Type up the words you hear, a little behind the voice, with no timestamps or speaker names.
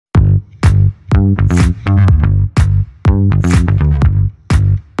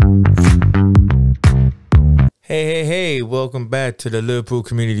welcome back to the Liverpool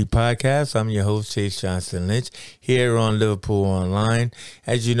Community Podcast. I'm your host, Chase Johnson Lynch, here on Liverpool Online.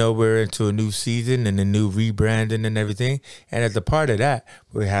 As you know, we're into a new season and a new rebranding and everything. And as a part of that,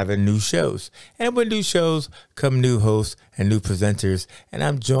 we're having new shows. And with new shows come new hosts and new presenters. And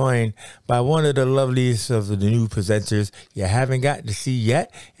I'm joined by one of the loveliest of the new presenters you haven't gotten to see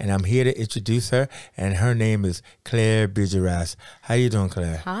yet. And I'm here to introduce her. And her name is Claire Beerjeraz. How you doing,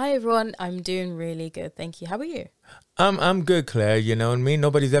 Claire? Hi, everyone. I'm doing really good. Thank you. How are you? I'm good, Claire. You know what I mean?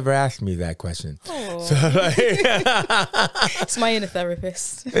 Nobody's ever asked me that question. Oh. So, like, it's my inner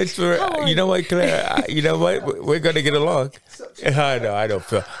therapist. It's for you know what, Claire. You know what? We're gonna get along. I know. I don't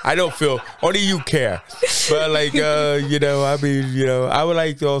feel. Only you care. But like, you know, I mean, you know, I would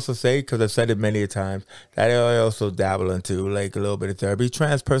like to also say, because I've said it many a times, that I also dabble into like a little bit of therapy,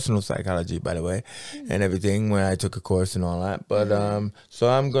 transpersonal psychology, by the way, and everything. When I took a course and all that. But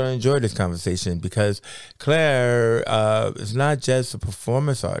so I'm gonna enjoy this conversation because Claire is not just a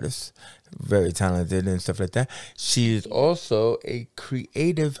performance artist, very talented and stuff like that. She is also a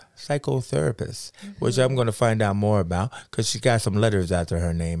creative psychotherapist, which I'm going to find out more about because she got some letters after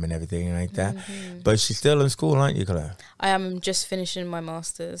her name and everything like that. But she's still in school, aren't you, Claire? I am just finishing my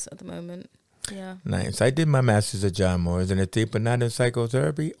master's at the moment. Yeah. Nice. I did my master's at John Moore's and everything, but not in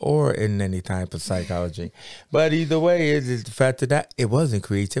psychotherapy or in any type of psychology. But either way, is the fact that it wasn't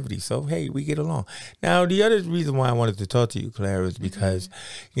creativity. So, hey, we get along. Now, the other reason why I wanted to talk to you, Claire, is because,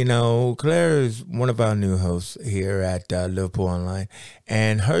 you know, Claire is one of our new hosts here at Liverpool Online,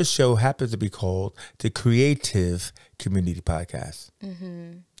 and her show happens to be called the Creative Community Podcast.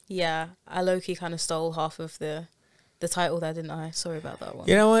 Yeah. I low-key kind of stole half of the title there, didn't I? Sorry about that one.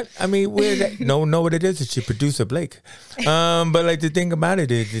 You know what? I mean, know what it is? It's your producer, Blake. But like the thing about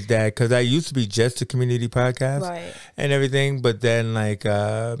it is that because I used to be just a community podcast and everything, but then like,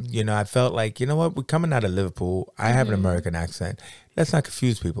 you know, I felt like, you know what? We're coming out of Liverpool. I have an American accent. Let's not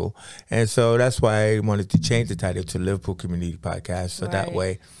confuse people. And so that's why I wanted to change the title to Liverpool Community Podcast. So that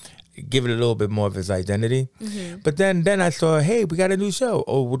way, give it a little bit more of its identity. But then I saw, hey, we got a new show.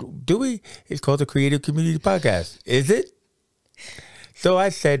 Oh, do we? It's called the Creative Community Podcast. Is it? So I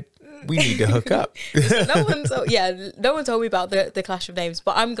said, we need to hook up. No one told me about the clash of names,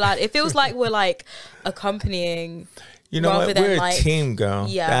 but I'm glad. It feels like we're like accompanying. You know what? We're a team, girl.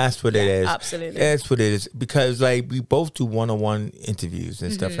 Yeah, that's what it is. Absolutely. That's what it is. Because like we both do one-on-one interviews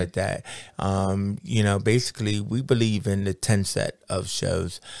and stuff like that. You know, basically we believe in the 10 set of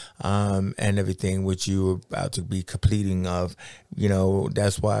shows and everything which you're about to be completing of. You know,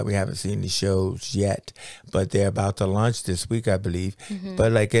 that's why we haven't seen the shows yet. But they're about to launch this week, I believe.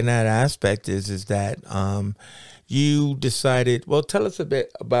 But like in that aspect is that you decided, well, tell us a bit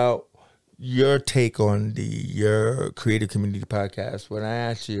about your take on your Creative Community Podcast when I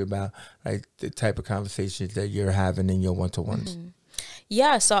asked you about like the type of conversations that you're having in your one-to-ones.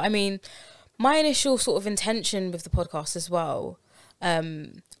 Yeah, so I mean, my initial sort of intention with the podcast as well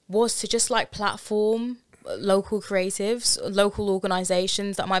was to just like platform local creatives, local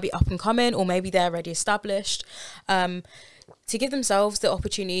organizations that might be up and coming or maybe they're already established, to give themselves the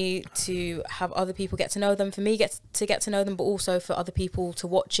opportunity to have other people get to know them, for me get to know them, but also for other people to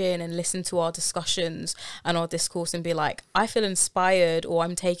watch in and listen to our discussions and our discourse and be like, I feel inspired or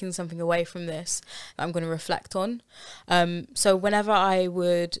I'm taking something away from this that I'm going to reflect on. So whenever I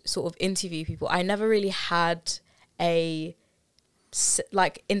would sort of interview people, I never really had a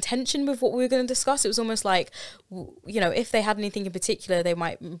like intention with what we were going to discuss. It was almost like, you know, if they had anything in particular, they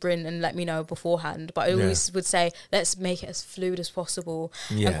might bring and let me know beforehand. But I always would say, let's make it as fluid as possible.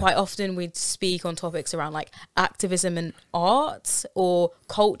 And quite often we'd speak on topics around like activism and art or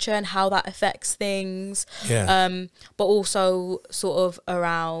culture and how that affects things. But also sort of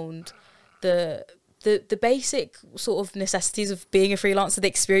around the basic sort of necessities of being a freelancer, the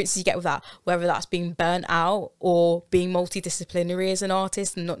experiences you get with that, whether that's being burnt out or being multidisciplinary as an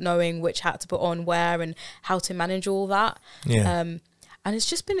artist and not knowing which hat to put on where and how to manage all that. And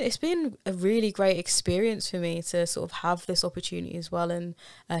it's been a really great experience for me to sort of have this opportunity as well and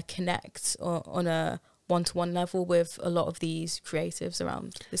connect on a one-to-one level with a lot of these creatives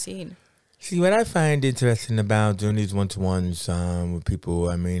around the scene. See, what I find interesting about doing these one-to-ones with people,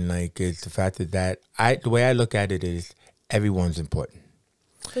 I mean, like, it's the fact that the way I look at it is everyone's important.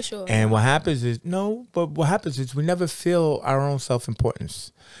 For sure. And what happens is, we never feel our own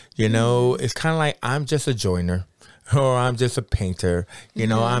self-importance. You know, it's kind of like I'm just a joiner or I'm just a painter. You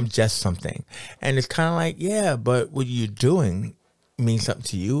know, I'm just something. And it's kind of like, yeah, but what you're doing means something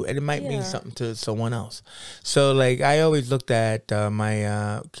to you and it might mean something to someone else. So like I always looked at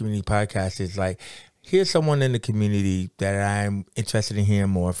my community podcast is like, here's someone in the community that I'm interested in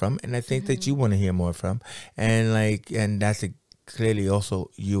hearing more from, and I think that you want to hear more from, and that's clearly also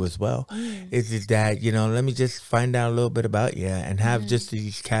you as well. It's just that, let me just find out a little bit about you and have just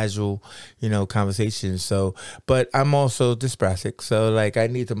these casual, conversations. So, but I'm also dyspraxic, so I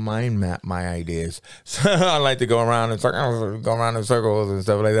need to mind map my ideas. So I like to go around in circles and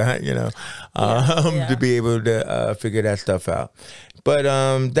stuff like that, to be able to figure that stuff out. But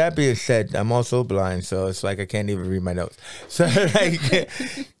that being said, I'm also blind, so it's I can't even read my notes. So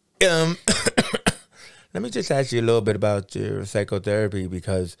let me just ask you a little bit about your psychotherapy,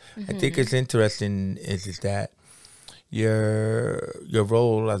 because I think it's interesting is that your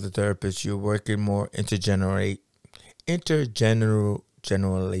role as a therapist, you're working more intergenerationally.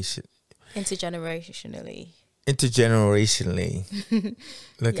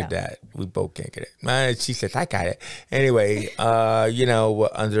 Look at that. We both can't get it. She says, I got it. Anyway,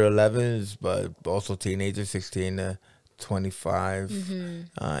 under 11s, but also teenagers, 16 to 25,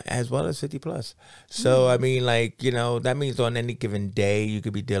 as well as 50 plus. So, I mean, that means on any given day, you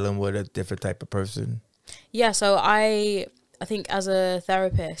could be dealing with a different type of person. Yeah, so I think as a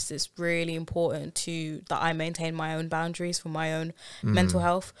therapist, it's really important that I maintain my own boundaries for my own mental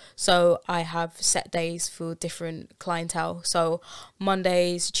health. So I have set days for different clientele. So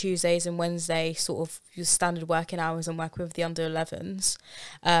Mondays, Tuesdays and Wednesdays, sort of your standard working hours, I'm working with the under 11s.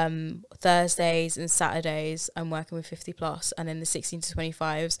 Thursdays and Saturdays, I'm working with 50 plus. And then the 16 to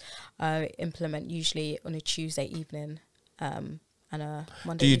 25s, I implement usually on a Tuesday evening. And a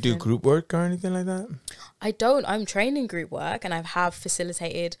Monday. Do you do group work or anything like that? I don't. I'm trained in group work, and I have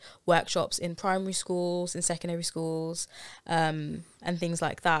facilitated workshops in primary schools, in secondary schools, and things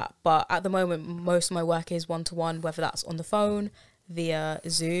like that. But at the moment, most of my work is one-to-one, whether that's on the phone, via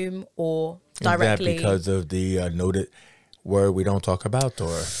Zoom, or directly. Is that because of the noted word we don't talk about,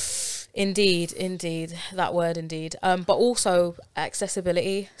 or? Indeed, that word indeed. But also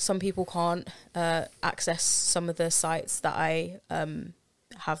accessibility. Some people can't access some of the sites that I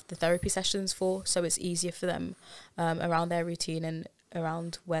have the therapy sessions for, so it's easier for them around their routine and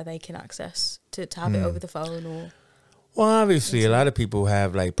around where they can access to have it over the phone or... Well, obviously, a lot of people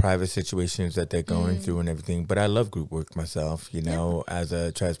have private situations that they're going through and everything. But I love group work myself, as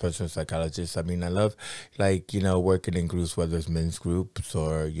a transpersonal psychologist. I mean, I love, working in groups, whether it's men's groups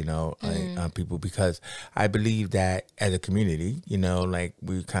or, people, because I believe that as a community, we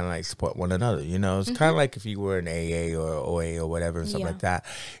kind of support one another. It's kind of like if you were an AA or OA or whatever, and stuff like that.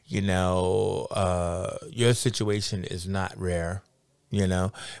 Your situation is not rare.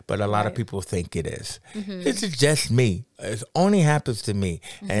 But a lot of people think it is. This is just me. It only happens to me.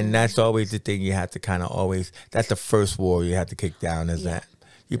 And that's always the thing you have to kind of always, that's the first wall you have to kick down, is that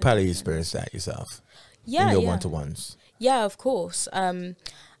you probably experienced that yourself. In your one-to-ones. Yeah, of course. And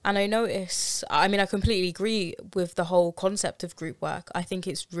I notice, I completely agree with the whole concept of group work. I think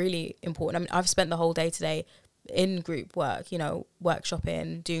it's really important. I've spent the whole day today in group work,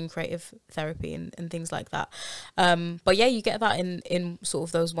 workshopping, doing creative therapy and things like that. But yeah, you get that in sort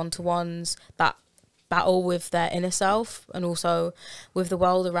of those one-to-ones, that battle with their inner self and also with the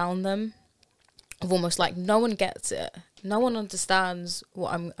world around them, of almost no one gets it. No one understands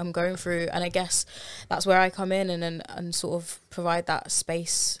what I'm going through. And I guess that's where I come in and sort of provide that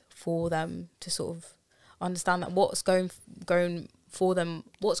space for them to sort of understand that what's going for them,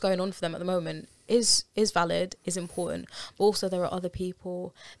 what's going on for them at the moment is valid, is important, but also there are other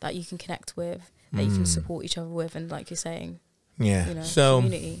people that you can connect with, that you can support each other with, and like you're saying, so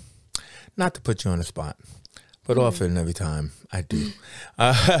community. Not to put you on the spot, but often every time I do.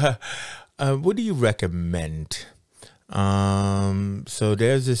 What do you recommend? So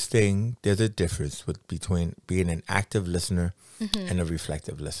there's a difference between being an active listener and a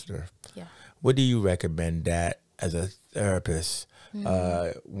reflective listener. Yeah. What do you recommend that as a therapist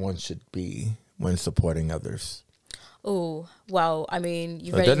one should be when supporting others? Oh, well,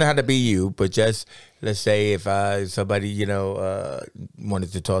 it doesn't have to be you, but just let's say if somebody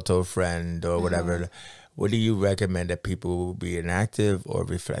wanted to talk to a friend or whatever, what do you recommend that people be an active or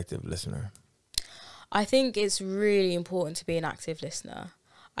reflective listener? I think it's really important to be an active listener.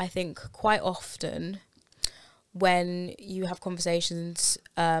 I think quite often when you have conversations,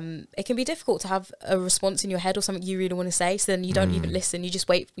 it can be difficult to have a response in your head or something you really want to say. So then you don't even listen.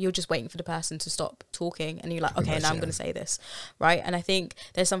 You're just waiting for the person to stop talking, and you're like, okay, now I'm going to say this, right? And I think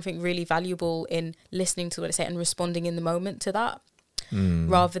there's something really valuable in listening to what they say and responding in the moment to that,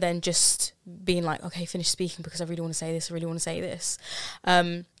 rather than just being like, okay, finish speaking because I really want to say this. I really want to say this.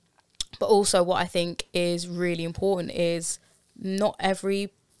 But also what I think is really important is not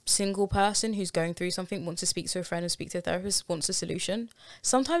every single person who's going through something wants to speak to a friend and speak to a therapist, wants a solution.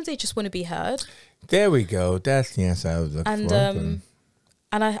 Sometimes they just want to be heard. There we go. That's the answer I was looking for.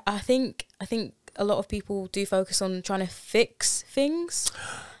 And I think a lot of people do focus on trying to fix things.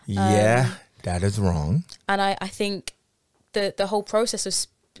 Yeah, that is wrong. And I think the whole process of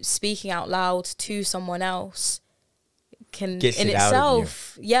speaking out loud to someone else can in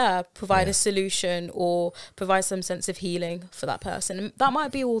itself provide a solution or provide some sense of healing for that person, and that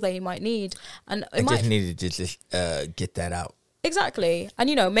might be all they might need. And I just needed to just get that out. Exactly. And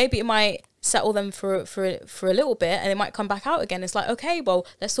you know, maybe it might settle them for a little bit, and it might come back out again. It's like, okay, well,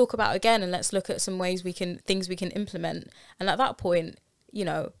 let's talk about it again, and let's look at some ways things we can implement. And at that point, you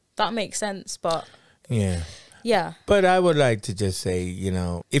know, that makes sense. But yeah. But I would like to just say, you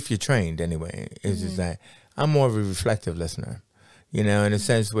know, if you're trained anyway, is just that I'm more of a reflective listener, you know, in a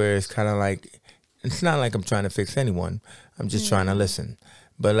sense where it's kind of like, it's not like I'm trying to fix anyone. I'm just trying to listen.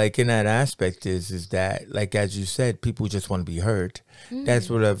 But like in that aspect is that, like, as you said, people just want to be heard. That's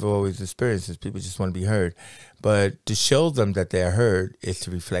what I've always experienced, is people just want to be heard. But to show them that they're heard is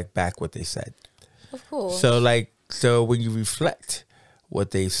to reflect back what they said. Of course. So when you reflect what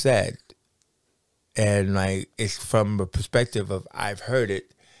they said, and like it's from a perspective of I've heard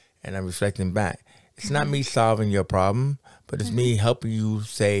it and I'm reflecting back. It's not me solving your problem, but it's me helping you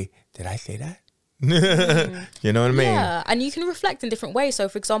say, did I say that? You know what I mean? Yeah, and you can reflect in different ways. So,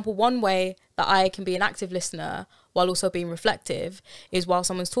 for example, one way that I can be an active listener while also being reflective is while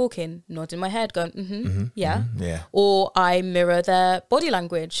someone's talking, nodding my head, going, yeah. Or I mirror their body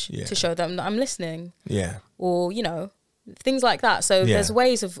language to show them that I'm listening. Yeah. Or, you know, things like that. So there's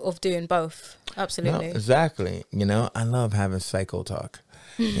ways of doing both. Absolutely. No, exactly. You know, I love having psycho talk.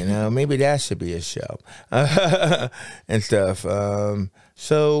 You know, maybe that should be a show and stuff.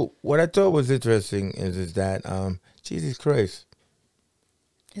 So what I thought was interesting is that, Jesus Christ.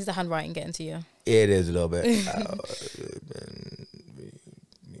 Is the handwriting getting to you? It is a little bit.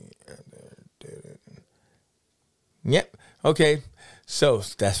 Yep. Okay. So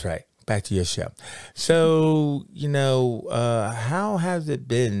that's right. Back to your show. So, you know, how has it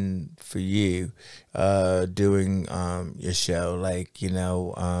been for you doing your show? Like, do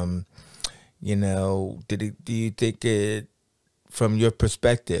you think it, from your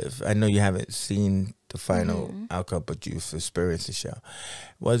perspective, I know you haven't seen the final outcome, but you've experienced the show.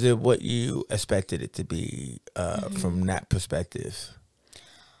 Was it what you expected it to be from that perspective?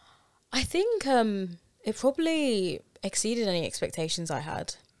 I think it probably exceeded any expectations I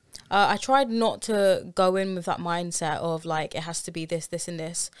had. I tried not to go in with that mindset of like, it has to be this, this, and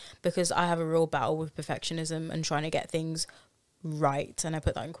this, because I have a real battle with perfectionism and trying to get things right. And I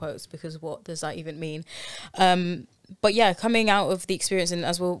put that in quotes because what does that even mean? But yeah, coming out of the experience, and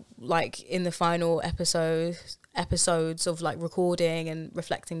as well, like in the final episodes of like recording and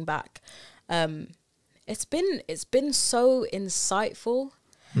reflecting back, it's been so insightful.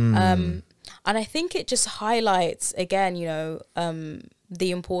 And I think it just highlights again, you know,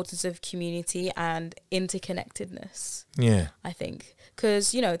 the importance of community and interconnectedness. Yeah. I think,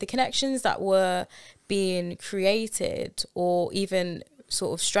 because, you know, the connections that were being created or even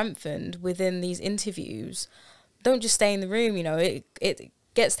sort of strengthened within these interviews don't just stay in the room, you know, it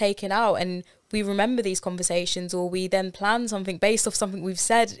gets taken out, and we remember these conversations, or we then plan something based off something we've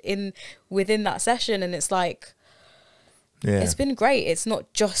said within that session, and it's like, it's been great. It's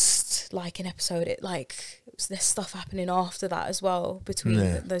not just like an episode, there's stuff happening after that as well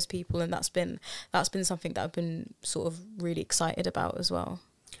between those people, and that's been something that I've been sort of really excited about as well.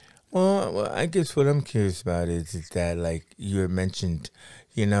 Well, I guess what I'm curious about is that, like you had mentioned,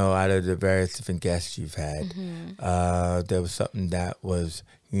 you know, out of the various different guests you've had, there was something that was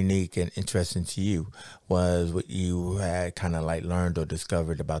unique and interesting to you, was what you had kind of like learned or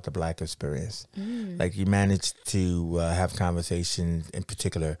discovered about the Black experience. Like you managed to have conversations in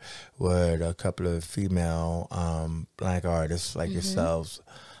particular with a couple of female Black artists like yourselves,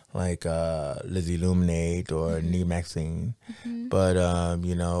 like Lizzie Luminate or Nee Maxine, but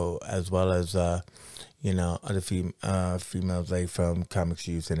you know, as well as you know, other females like from Comics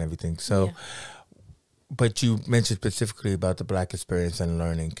Youth and everything. So, but you mentioned specifically about the Black experience and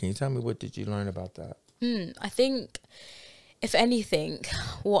learning. Can you tell me, what did you learn about that? I think, if anything,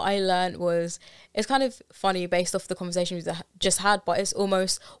 what I learned was, it's kind of funny based off the conversation we just had, but it's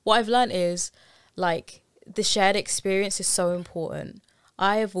almost, what I've learned is like the shared experience is so important.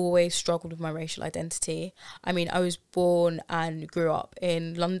 I have always struggled with my racial identity. I mean, I was born and grew up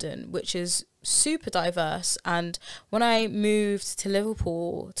in London, which is super diverse. And when I moved to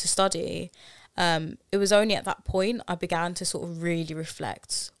Liverpool to study, it was only at that point I began to sort of really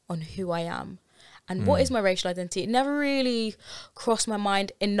reflect on who I am and what is my racial identity? It never really crossed my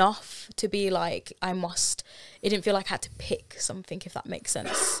mind enough to be like, it didn't feel like I had to pick something, if that makes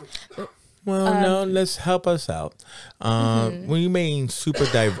sense. But, well, no, let's help us out. When you mean super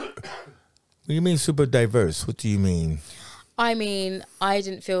diverse, what do you mean? I mean, I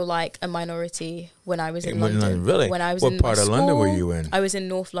didn't feel like a minority when I was in London. Really? When I was what in part of school, London were you in? I was in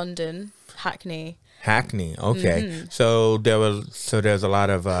North London, Hackney. Hackney, okay. So there's a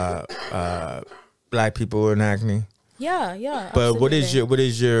lot of black people in Hackney. Yeah, But absolutely. what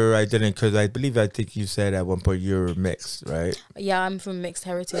is your identity? Because I think you said at one point you're mixed, right? Yeah, I'm from mixed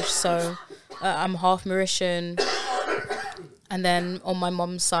heritage, so I'm half Mauritian, and then on my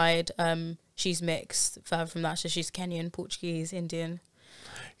mom's side, she's mixed. Further from that, so she's Kenyan, Portuguese, Indian.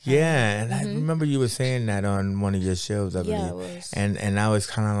 Yeah, and I remember you were saying that on one of your shows, I believe. Yeah, it was. And I was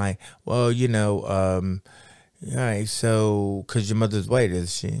kind of like, well, you know, all right, so because your mother's white,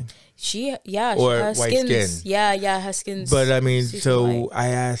 is she? Or her white skin's, skin. Yeah, her skin's. But I mean, so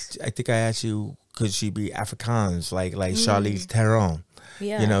white. I think I asked you, could she be Afrikaans, like Charlize Theron?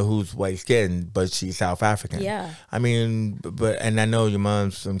 Yeah. You know, who's white skinned, but she's South African. Yeah. I mean, and I know your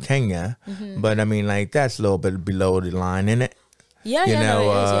mom's from Kenya, but I mean, like, that's a little bit below the line, isn't it? Yeah, you yeah, know,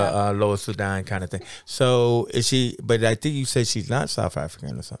 no, it is, yeah. Lower Sudan kind of thing. So is she? But I think you said she's not South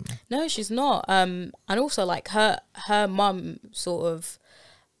African or something. No, she's not. And also, like, her mum sort of.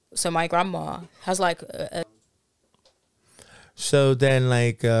 So my grandma has like. So then,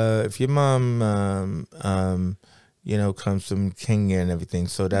 like, if your mom, you know, comes from Kenya and everything,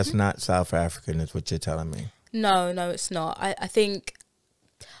 so that's not South African, is what you're telling me. No, it's not. I think.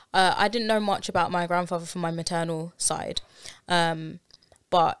 I didn't know much about my grandfather from my maternal side,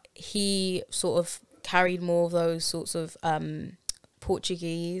 but he sort of carried more of those sorts of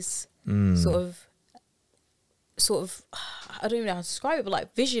Portuguese sort of. I don't even know how to describe it, but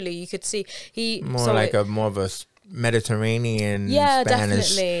like visually, you could see he more of a Mediterranean, yeah,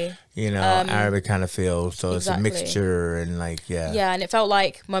 Spanish, definitely, you know, Arabic kind of feel. So exactly. It's a mixture and like yeah, and it felt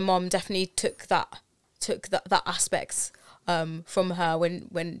like my mom definitely took that aspects. From her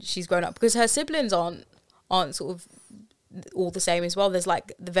when she's grown up, because her siblings aren't sort of all the same as well. There's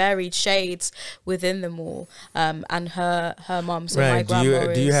like the varied shades within them all. And her mum, so right. my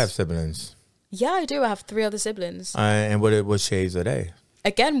grandma. Do you have siblings? Yeah, I do. I have 3 other siblings. And what shades are they?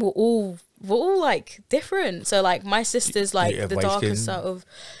 Again, we're all like different. So like my sister's like the darkest sort of.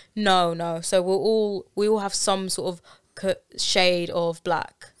 No. So we all have some sort of shade of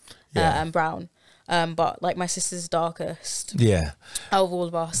black and brown. But like my sister's darkest. Yeah. Out of all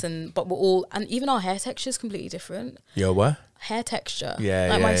of us, but we're all, and even our hair texture is completely different. Your what? Hair texture. Yeah.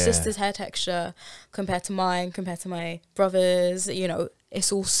 Like my sister's hair texture compared to mine, compared to my brother's, you know,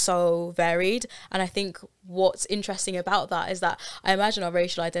 it's all so varied. And I think what's interesting about that is that I imagine our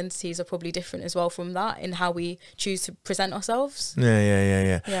racial identities are probably different as well from that in how we choose to present ourselves.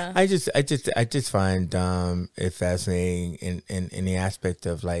 Yeah. I just find it fascinating in the aspect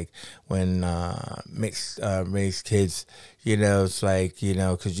of like when mixed race kids, you know, it's like, you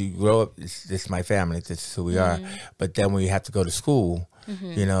know, because you grow up, this is my family, this is who we are, but then when you have to go to school,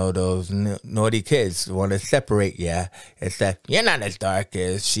 you know, those naughty kids want to separate you. It's that you're not as dark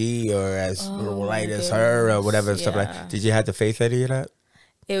as she or as light as her or whatever stuff like that. Did you have to face any of that?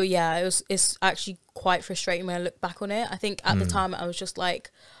 It's actually quite frustrating when I look back on it. I think at the time I was just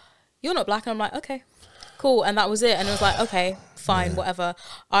like, you're not black, and I'm like, okay, cool, and that was it. And it was like, okay, fine, whatever.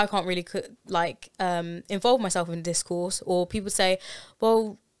 I can't really involve myself in discourse, or people say,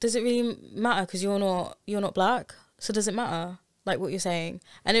 well, does it really matter because you're not black, so does it matter like what you're saying?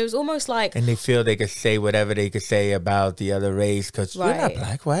 And it was almost like, and they feel they could say whatever they could say about the other race because you're not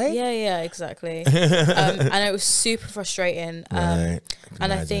black, right? Yeah, exactly. And it was super frustrating. And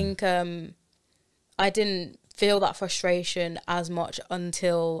I think I didn't feel that frustration as much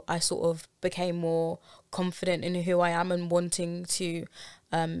until I sort of became more confident in who I am and wanting to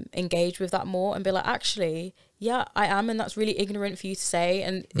engage with that more and be like, actually, yeah, I am, and that's really ignorant for you to say,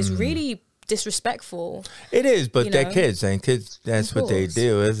 and it's really disrespectful. It is, but they're kids, and kids, that's what they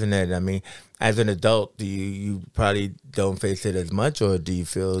do, isn't it? I mean, as an adult, do you probably don't face it as much, or do you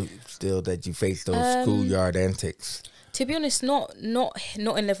feel still that you face those schoolyard antics? To be honest, not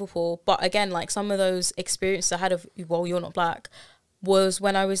in Liverpool, but again, like some of those experiences I had of, well, you're not black, was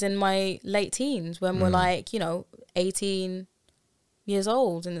when I was in my late teens, when we're like, you know, 18 years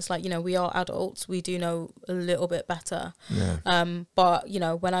old, and it's like, you know, we are adults, we do know a little bit better. But you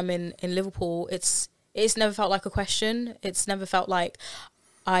know, when I'm in Liverpool, it's never felt like a question. It's never felt like,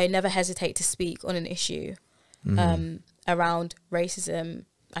 I never hesitate to speak on an issue around racism,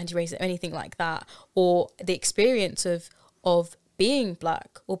 anti-racism, anything like that, or the experience of being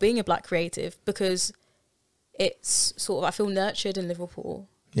black or being a black creative, because it's sort of, I feel nurtured in Liverpool.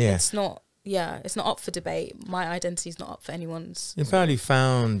 Yeah. It's not up for debate. My identity is not up for anyone's. You probably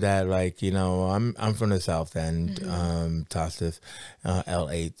found that, like, you know, I'm from the South End, Tostif,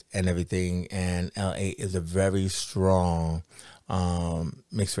 L8 and everything, and L8 is a very strong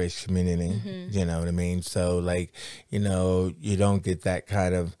mixed race community. You know what I mean? So, like, you know, you don't get that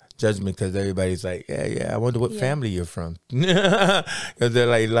kind of judgment because everybody's like, I wonder what family you're from, because there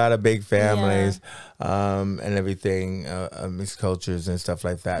are like a lot of big families and everything, mixed cultures and stuff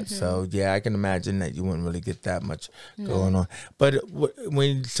like that. So I can imagine that you wouldn't really get that much going on. But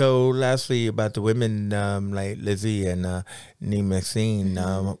lastly, about the women, like Lizzie and Nee Maxine,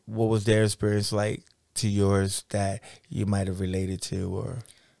 what was their experience like to yours that you might have related to? Or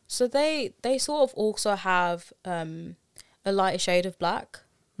so they sort of also have a lighter shade of black.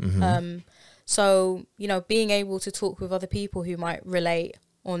 So, you know, being able to talk with other people who might relate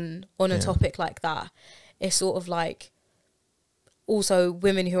on a topic like that, it's sort of like also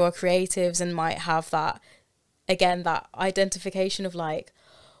women who are creatives and might have that, again, that identification of like,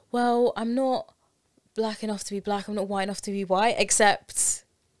 well, I'm not black enough to be black, I'm not white enough to be white, except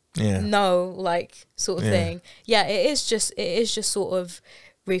no, like, sort of thing. Yeah, it is just sort of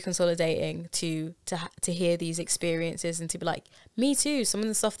reconsolidating to hear these experiences and to be like, me too. Some of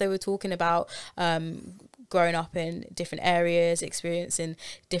the stuff they were talking about, growing up in different areas, experiencing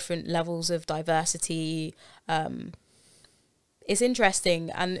different levels of diversity, it's interesting.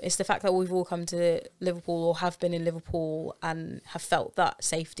 And it's the fact that we've all come to Liverpool or have been in Liverpool and have felt that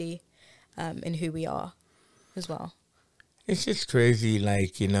safety in who we are as well. It's just crazy.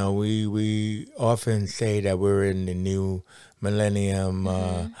 Like, you know, we often say that we're in the new millennium,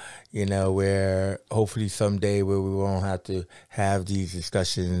 you know, where hopefully someday where we won't have to have these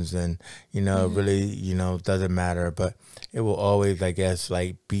discussions and, you know, really, you know, doesn't matter, but it will always, I guess,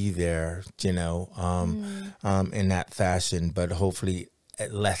 like be there, you know, in that fashion, but hopefully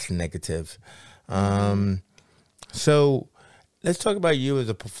less negative. So let's talk about you as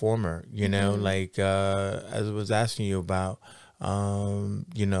a performer, you know, like as I was asking you about,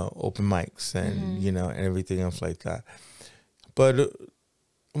 you know, open mics and, you know, and everything else like that. But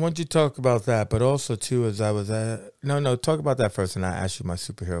I want you to talk about that, but also, too, as I was talk about that first, and I'll ask you my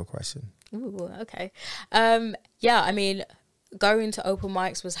superhero question. Ooh, okay. Yeah, I mean, going to open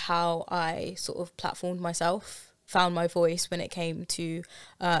mics was how I sort of platformed myself, found my voice when it came to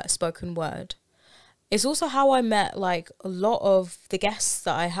spoken word. It's also how I met, like, a lot of the guests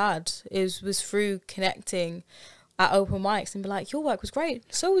that I had. It was through connecting at open mics and be like, your work was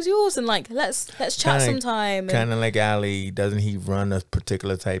great, so was yours, and like, let's chat sometime. Kind of like Ali, doesn't he run a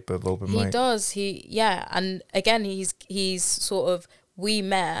particular type of open mic? He does. And again, he's sort of, we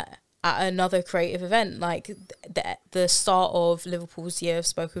met at another creative event, like the start of Liverpool's Year of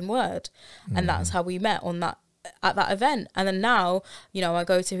Spoken Word, and that's how we met at that event. And then now, you know, I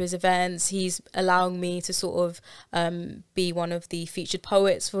go to his events. He's allowing me to sort of be one of the featured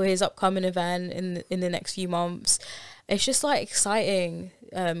poets for his upcoming event in the next few months. It's just like exciting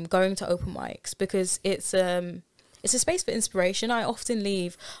going to open mics, because it's a space for inspiration. I often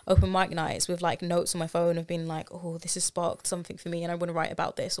leave open mic nights with like notes on my phone of being like, oh, this has sparked something for me and I want to write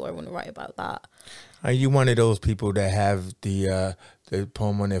about this or I want to write about that. Are you one of those people that have the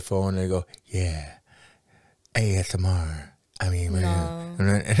poem on their phone and they go, yeah, ASMR? I mean, no.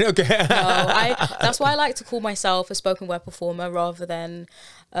 Okay. No, that's why I like to call myself a spoken word performer rather than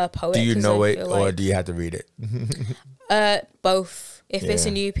a poet. Do you know it, or do you have to read it? Both. If it's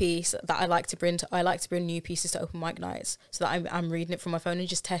a new piece that I like to bring new pieces to open mic nights, so that I'm reading it from my phone and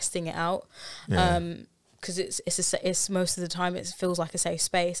just testing it out. Because it's most of the time it feels like a safe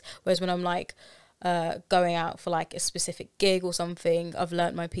space. Whereas when I'm like going out for like a specific gig or something, I've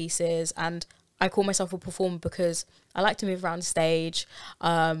learnt my pieces and I call myself a performer because I like to move around the stage.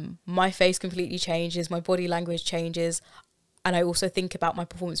 My face completely changes, my body language changes, and I also think about my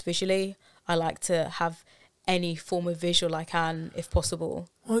performance visually. I like to have any form of visual I can, if possible.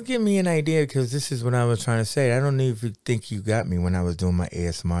 Well, give me an idea, because this is what I was trying to say. I don't know if you think you got me when I was doing my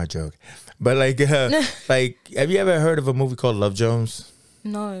ASMR joke, but like, like, have you ever heard of a movie called Love Jones?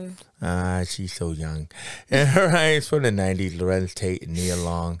 No. She's so young. And her eyes from the 90s, Lorenz Tate and Nia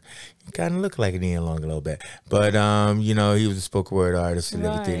Long. You kind of look like Nia Long a little bit. But, you know, he was a spoken word artist and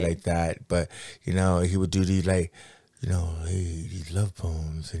everything like that. But, you know, he would do these, like, you know, hey, these love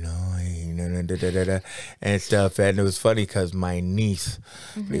poems, you know, hey, and stuff. And it was funny because my niece,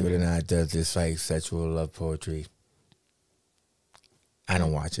 believe it or not, does this, like, sexual love poetry. I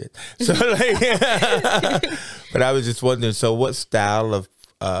don't watch it. So, like, but I was just wondering, so what style of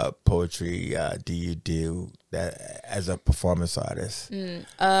poetry do you do that as a performance artist?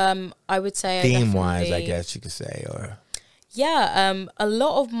 I would say Theme wise, I guess you could say, or a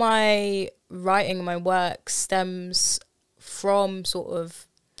lot of my writing, my work stems from sort of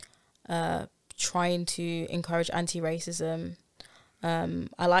trying to encourage anti-racism.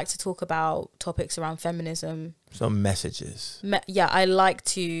 I like to talk about topics around feminism. some messages. I like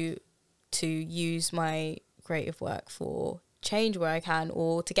to use my creative work for change where I can,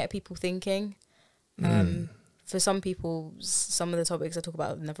 or to get people thinking. For some people, some of the topics I talk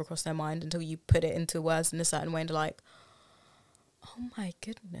about never cross their mind until you put it into words in a certain way, and they're like, "Oh my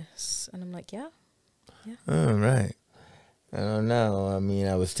goodness!" And I'm like, "Yeah." Oh, right. I don't know. I mean,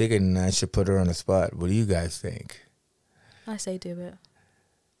 I was thinking I should put her on the spot. What do you guys think? I say do it.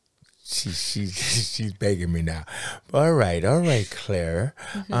 She's begging me now. All right, Claire.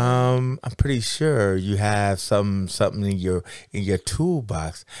 I'm pretty sure you have something in your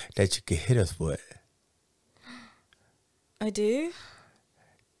toolbox that you could hit us with. I do.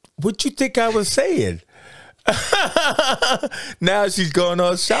 What you think I was saying? Now she's going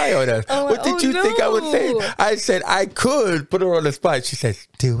all shy on us. What did you think I was saying? I said I could put her on the spot. She says,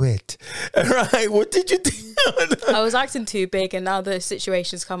 do it. All right. What did you think? I was acting too big, and now the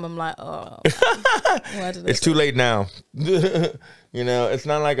situation's come. I'm like, oh. It's too late now. You know, it's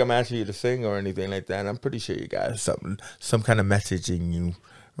not like I'm asking you to sing or anything like that. I'm pretty sure you got some kind of message in you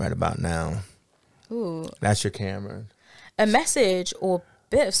right about now. Ooh. That's your camera. A message or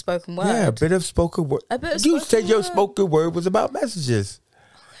bit of spoken word. Yeah, a bit of spoken word. You said your spoken word was about messages.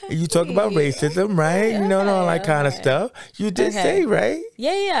 Okay. You talk about racism, right? You know, all that kind of stuff. You did say, right?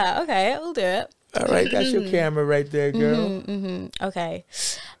 Yeah. Okay, I'll do it. All right, that's your camera right there, girl. Okay.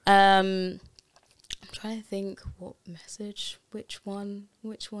 I'm trying to think what message, which one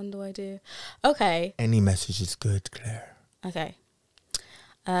do I do? Okay. Any message is good, Claire. Okay.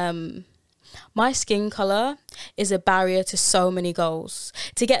 My skin colour is a barrier to so many goals.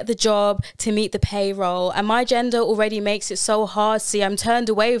 To get the job, to meet the payroll, and my gender already makes it so hard. See, I'm turned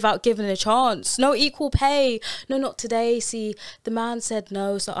away without given a chance. No equal pay. No, not today. See, the man said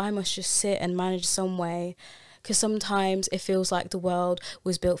no, so I must just sit and manage some way. Because sometimes it feels like the world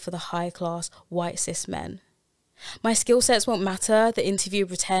was built for the high-class, white cis men. My skill sets won't matter, the interview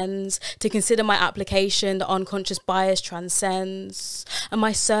pretends. To consider my application, the unconscious bias transcends. And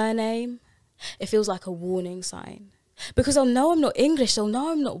my surname, it feels like a warning sign. Because they'll know I'm not English, they'll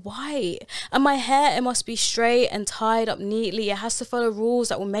know I'm not white. And my hair, it must be straight and tied up neatly. It has to follow rules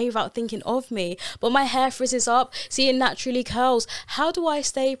that were made without thinking of me. But my hair frizzes up, see, it naturally curls. How do I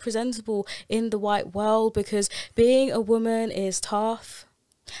stay presentable in the white world? Because being a woman is tough,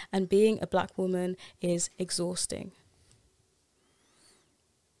 and being a black woman is exhausting.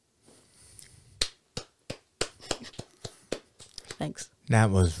 Thanks. That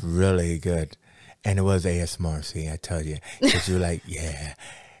was really good. And it was ASMR, see, I tell you. Because you're like, yeah.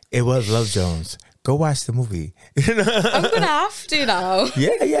 It was Love Jones. Go watch the movie. I'm going to have to now.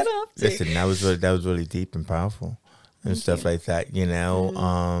 Yeah. Listen, that was really deep and powerful. And stuff like that, you know.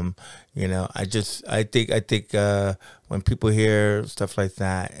 I think when people hear stuff like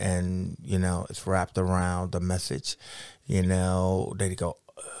that, and you know, it's wrapped around the message, you know, they go,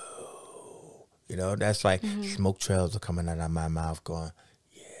 oh, you know, that's like smoke trails are coming out of my mouth, going,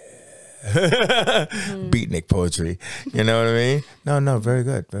 yeah, beatnik poetry. You know what I mean? No, very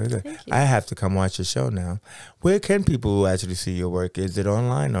good. I have to come watch your show now. Where can people actually see your work? Is it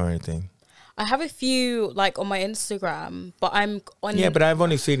online or anything? I have a few like on my Instagram, but I'm on. Yeah, but I've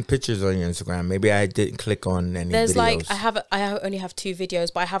only seen pictures on your Instagram. Maybe I didn't click on any. There's videos. like I only have 2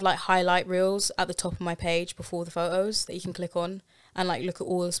 videos, but I have like highlight reels at the top of my page before the photos that you can click on and like look at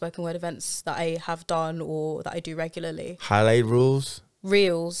all the spoken word events that I have done or that I do regularly. Highlight reels.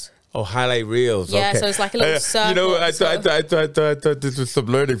 Oh, highlight reels. Yeah, okay. So it's like a little circle. You know, I thought this was some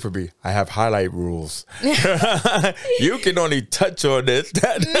learning for me. I have highlight rules. You can only touch on this. So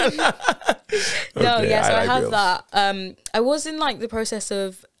I have reels. That. I was in like the process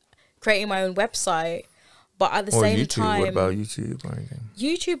of creating my own website, but at the same YouTube. time, What about YouTube or anything?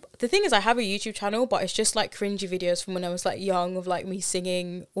 YouTube. The thing is, I have a YouTube channel, but it's just like cringy videos from when I was like young, of like me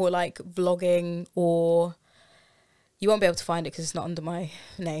singing or like vlogging, or you won't be able to find it because it's not under my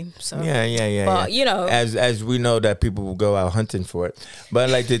name. So yeah. But you know, as we know that people will go out hunting for it.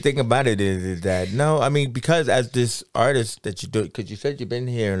 But like the thing about it is that no, I mean, because as this artist that you do, because you said you've been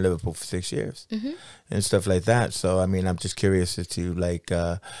here in Liverpool for 6 years and stuff like that. So I mean, I'm just curious as to like,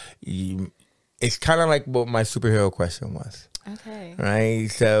 it's kind of like what my superhero question was. Okay. Right.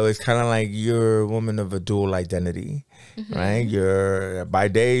 So it's kind of like you're a woman of a dual identity. Right, you're by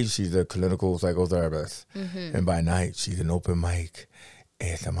day she's a clinical psychotherapist, and by night she's an open mic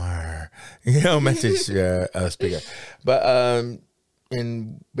ASMR, message speaker. But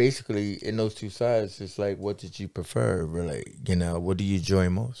and basically in those two sides, it's like, what did you prefer, really? What do you enjoy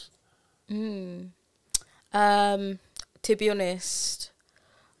most? To be honest,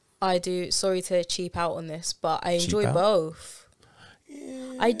 I do. Sorry to cheap out on this, but I enjoy out? both.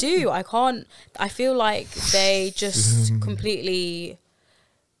 Yeah. I do. I can't. I feel like they just completely,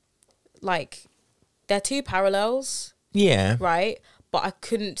 like, they're two parallels. Yeah. Right? But I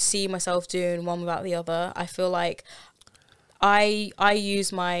couldn't see myself doing one without the other. I feel like I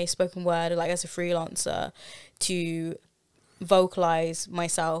use my spoken word, like, as a freelancer to vocalize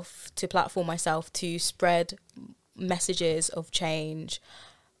myself, to platform myself, to spread messages of change,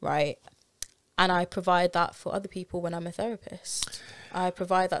 right? And I provide that for other people when I'm a therapist. I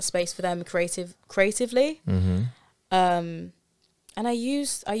provide that space for them creatively. And I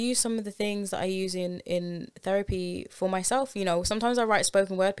use some of the things that I use in therapy for myself. Sometimes I write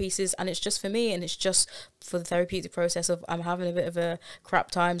spoken word pieces and it's just for me, and it's just for the therapeutic process of, I'm having a bit of a crap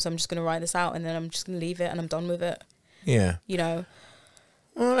time, so I'm just going to write this out and then I'm just going to leave it and I'm done with it. Yeah.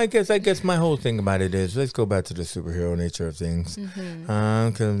 Well, I guess my whole thing about it is, let's go back to the superhero nature of things,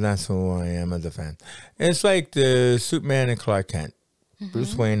 because that's who I am as a fan. It's like the Superman and Clark Kent,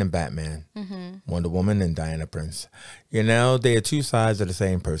 Bruce Wayne and Batman, Wonder Woman and Diana Prince. They are two sides of the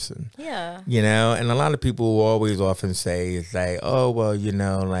same person. Yeah. And a lot of people will always often say, it's like, oh, well,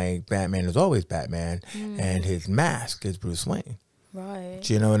 like, Batman is always Batman and his mask is Bruce Wayne. Right.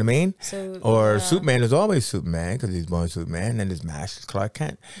 Do you know what I mean? So, or Superman is always Superman because he's born Superman, and his mask is Clark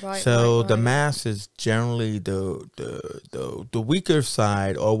Kent. Right, so the mask is generally the weaker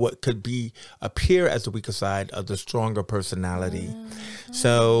side, or what could appear as the weaker side of the stronger personality.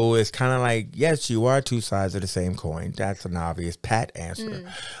 So it's kind of like, yes, you are two sides of the same coin. That's an obvious pat answer,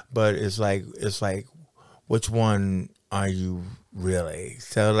 but it's like which one are you really?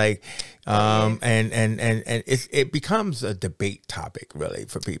 So like, and it becomes a debate topic really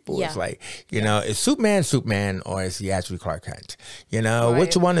for people. Yeah. It's like, is Superman, or is he actually Clark Kent?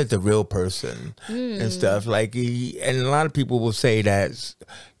 Which one is the real person and stuff? Like, and a lot of people will say that,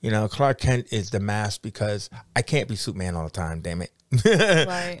 Clark Kent is the mask because I can't be Superman all the time, damn it.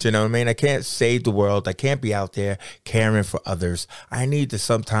 Right. Do you know what I mean? I can't save the world. I can't be out there caring for others. I need to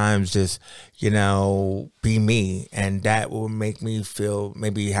sometimes just, be me, and that will make me feel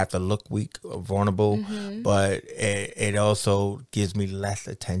maybe have to look weak or vulnerable, but it also gives me less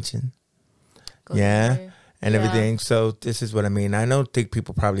attention. And everything. So this is what I mean. I don't think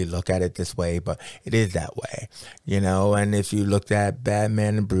people probably look at it this way, but it is that way, and if you looked at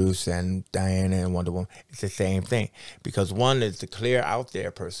Batman and Bruce and Diana and Wonder Woman, it's the same thing, because one is the clear out there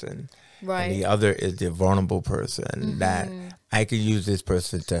person, right, and the other is the vulnerable person that I could use this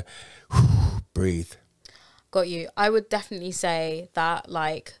person to breathe. Got you. I would definitely say that,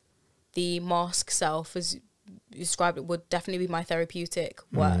 like, the mask self, as you described it, would definitely be my therapeutic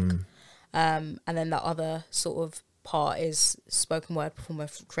work. And then that other sort of part is spoken word performer,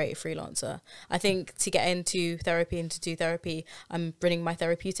 creative freelancer. I think to get into therapy and to do therapy, I'm bringing my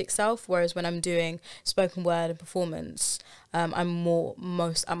therapeutic self, whereas when I'm doing spoken word and performance, I'm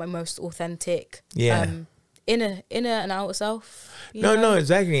at my most authentic. Inner and outer self. No,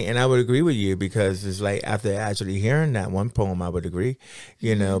 exactly. And I would agree with you, because it's like, after actually hearing that one poem, I would agree,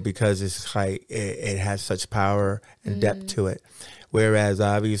 because it's like, it has such power and depth to it. Whereas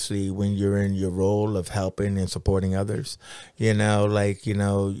obviously when you're in your role of helping and supporting others, you're doing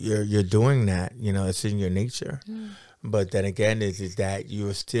that, it's in your nature. But then again, is that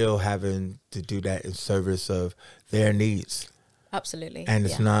you're still having to do that in service of their needs. Absolutely. And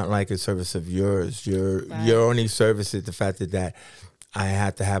it's not like a service of yours. Your only service is the fact that I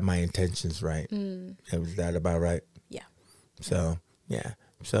have to have my intentions right. Is that about right? Yeah. So,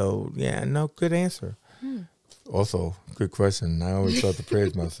 no, good answer. Also, good question. I always thought to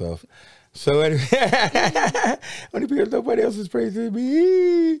praise myself. So anyway, only because nobody else is praising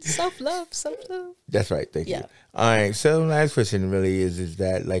me. Self-love. That's right. Thank you. All right. So last question really is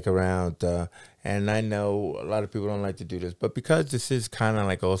that, like, around, and I know a lot of people don't like to do this, but because this is kind of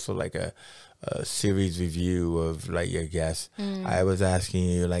like also like a series review of like your guests, I was asking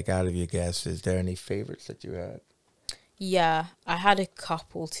you, like, out of your guests, is there any favorites that you had? Yeah, I had a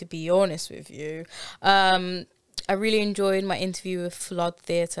couple, to be honest with you. I really enjoyed my interview with Flood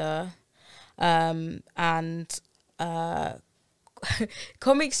Theatre, and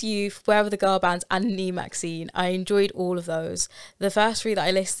Comics Youth, Wherever the Girl Bands, and Nee Maxine. I enjoyed all of those. The first three that I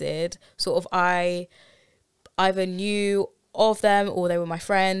listed, sort of, I either knew of them or they were my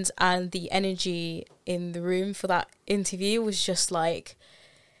friends, and the energy in the room for that interview was just like,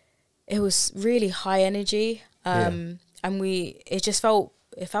 it was really high energy.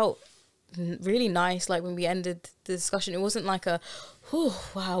 it felt really nice. Like when we ended the discussion, it wasn't like a, whew,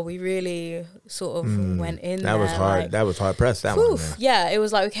 wow, we really sort of went in. That was hard. Like, that was hard pressed. That whew, one. Man. Yeah, it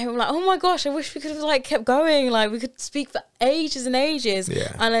was like we came like, oh my gosh, I wish we could have like kept going. Like we could speak for ages and ages.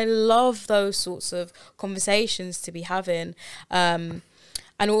 Yeah. And I love those sorts of conversations to be having.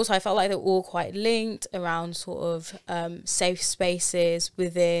 And also I felt like they were all quite linked around sort of safe spaces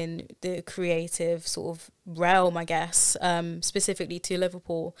within the creative sort of realm, I guess, specifically to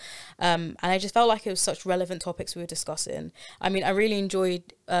Liverpool. And I just felt like it was such relevant topics we were discussing. I mean, I really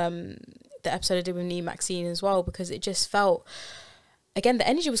enjoyed the episode I did with Nee Maxine as well, because it just felt, again, the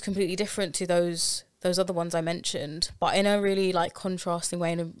energy was completely different to those other ones I mentioned, but in a really like contrasting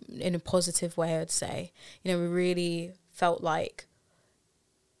way, in a positive way, I'd say. You know, we really felt like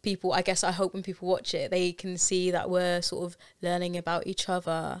people, I guess I hope when people watch it, they can see that we're sort of learning about each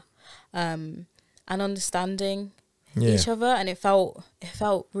other and understanding each other. And it felt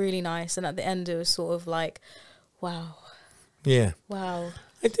really nice. And at the end, it was sort of like, wow. Yeah. Wow.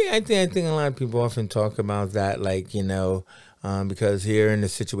 I think a lot of people often talk about that, like, you know, because here in the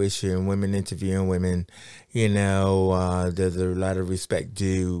situation, women interviewing women, you know, there's a lot of respect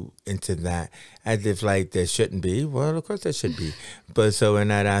due into that, as if like there shouldn't be. Well, of course there should be, but so in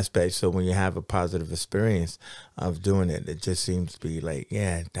that aspect, so when you have a positive experience of doing it, it just seems to be like,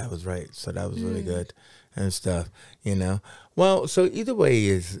 yeah, that was right. So that was really good and stuff, you know. Well, so either way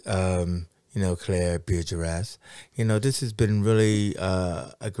is, you know, Claire Beerjeraz. You know, this has been really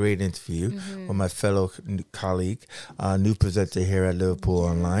a great interview with my fellow colleague, new presenter here at Liverpool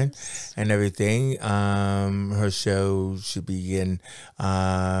Online and everything. Her show should begin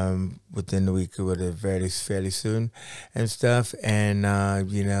within the week or fairly soon and stuff.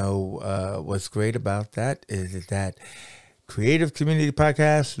 And, you know, what's great about that is that Creative Community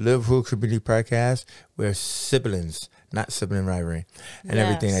Podcast, Liverpool Community Podcast, we're siblings, not sibling rivalry and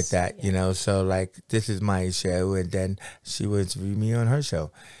everything like that, you know. So like this is my show, and then she would interview me on her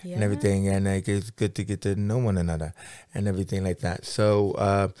show and everything, and like it's good to get to know one another and everything like that.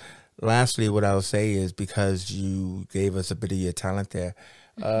 So lastly, what I'll say is, because you gave us a bit of your talent there,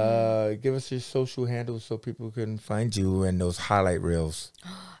 give us your social handles so people can find you and those highlight reels.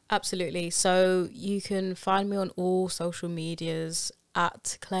 Absolutely. So you can find me on all social medias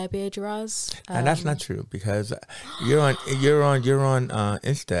at Claire Beerjeraz. And that's not true, because you're on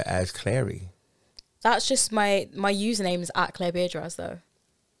Insta as Clary. That's just my username is at Claire Beerjeraz though.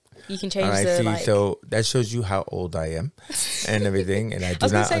 You can change so that shows you how old I am and everything, and I do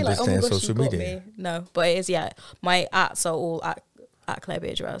not understand social media. No, but it is, my ats are all at Claire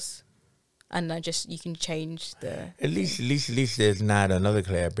Beerjeraz. And you can change the... At least there's not another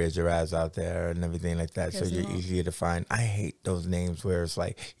Claire Beerjeraz out there and everything like that. There's so you're easier to find. I hate those names where it's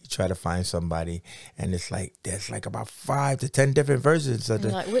like you try to find somebody and it's like there's like about 5 to 10 different versions of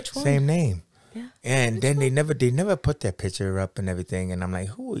the same name. Yeah. And which then one? they never put their picture up and everything. And I'm like,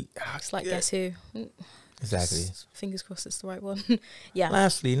 who? It's like, guess who? Exactly. Fingers crossed it's the right one. Yeah.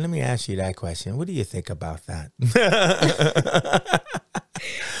 Lastly, let me ask you that question. What do you think about that?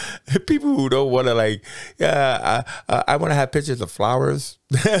 People who don't want to I want to have pictures of flowers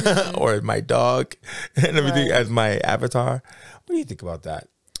or my dog and everything as my avatar. What do you think about that?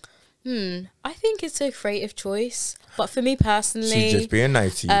 I think it's a creative choice, but for me personally, she's just being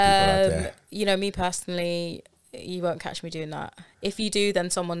nice to you people out there. You know, me personally, you won't catch me doing that. If you do, then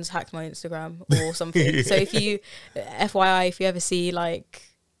someone's hacked my Instagram or something. So if you, FYI, if you ever see like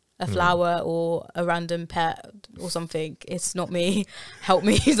a flower or a random pet or something, it's not me. Help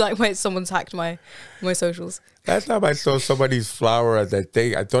me. It's like when someone's hacked my socials. Last time I saw somebody's flower at that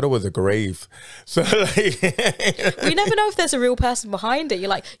thing, I thought it was a grave. So like, you never know if there's a real person behind it. You're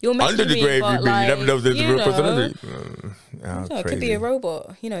messaging under the me, grave, but you never know if there's a real person under it. It could be a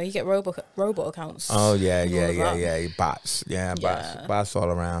robot. You know, you get robot accounts. Oh yeah. Bots, bots all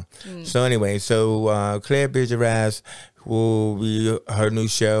around. So anyway, Claire Beerjeraz will be her new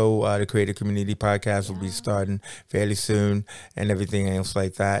show. The Creative Community Podcast will be starting fairly soon, and everything else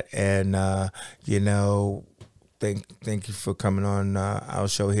like that. And you know, thank you for coming on our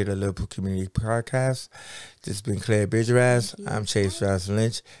show here, the Liverpool Community Podcast. This has been Claire Beerjeraz. I'm Chase Johnson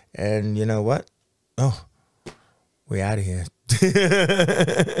Lynch, and you know what? Oh, we're out of here.